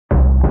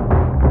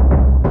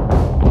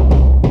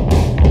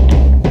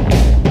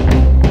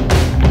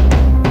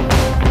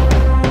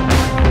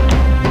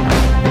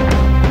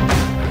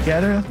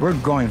we're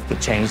going to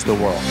change the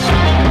world.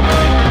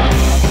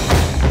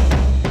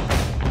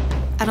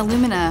 At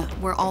Illumina,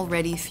 we're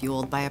already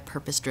fueled by a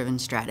purpose-driven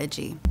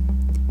strategy.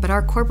 But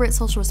our corporate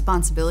social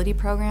responsibility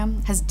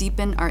program has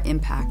deepened our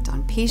impact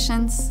on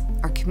patients,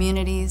 our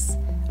communities,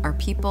 our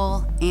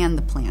people, and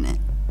the planet.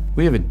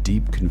 We have a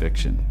deep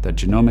conviction that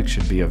genomics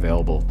should be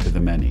available to the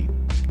many,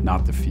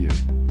 not the few.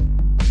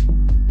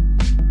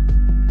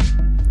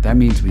 That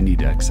means we need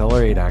to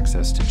accelerate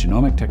access to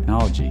genomic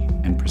technology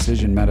and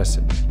precision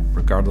medicine,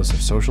 regardless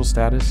of social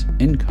status,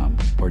 income,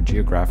 or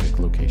geographic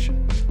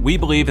location. We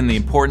believe in the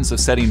importance of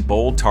setting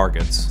bold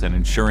targets and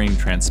ensuring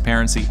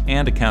transparency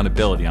and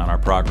accountability on our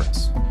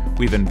progress.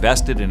 We've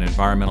invested in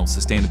environmental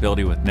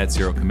sustainability with net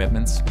zero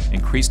commitments,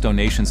 increased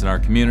donations in our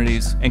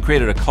communities, and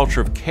created a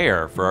culture of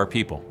care for our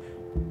people.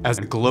 As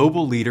a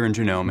global leader in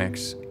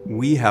genomics,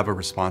 we have a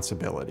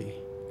responsibility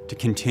to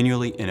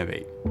continually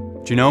innovate.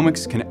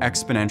 Genomics can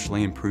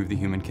exponentially improve the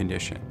human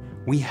condition.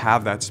 We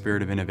have that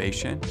spirit of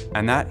innovation,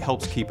 and that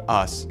helps keep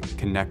us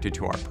connected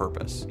to our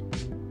purpose.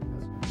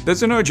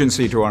 There's an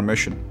urgency to our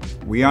mission.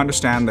 We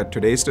understand that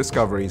today's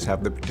discoveries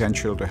have the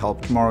potential to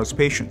help tomorrow's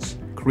patients,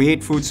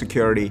 create food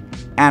security,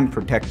 and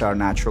protect our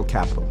natural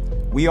capital.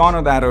 We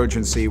honor that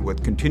urgency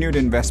with continued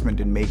investment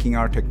in making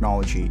our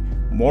technology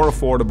more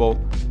affordable,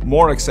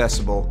 more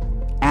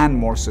accessible, and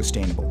more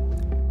sustainable,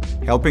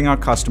 helping our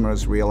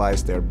customers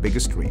realize their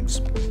biggest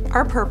dreams.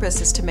 Our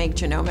purpose is to make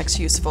genomics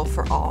useful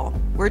for all.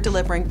 We're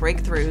delivering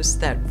breakthroughs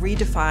that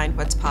redefine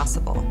what's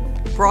possible,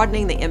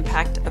 broadening the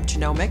impact of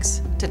genomics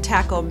to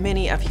tackle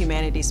many of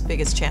humanity's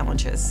biggest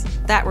challenges.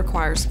 That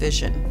requires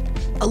vision.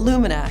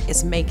 Illumina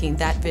is making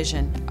that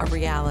vision a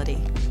reality.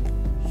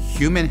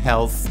 Human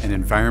health and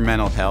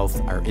environmental health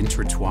are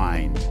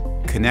intertwined,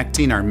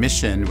 connecting our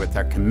mission with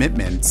our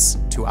commitments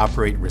to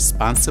operate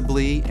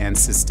responsibly and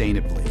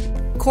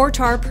sustainably. Core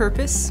to our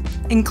purpose,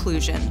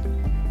 inclusion.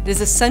 It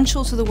is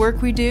essential to the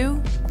work we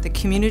do, the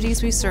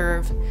communities we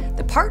serve,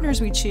 the partners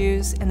we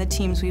choose, and the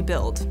teams we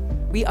build.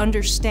 We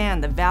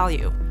understand the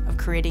value of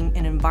creating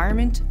an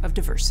environment of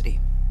diversity.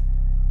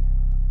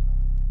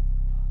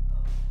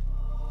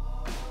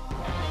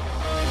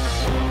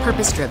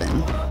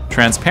 Purpose-driven.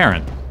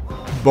 Transparent.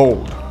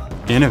 Bold.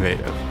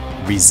 Innovative.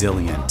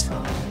 Resilient.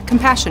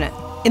 Compassionate.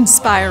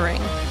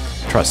 Inspiring.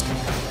 Trusted.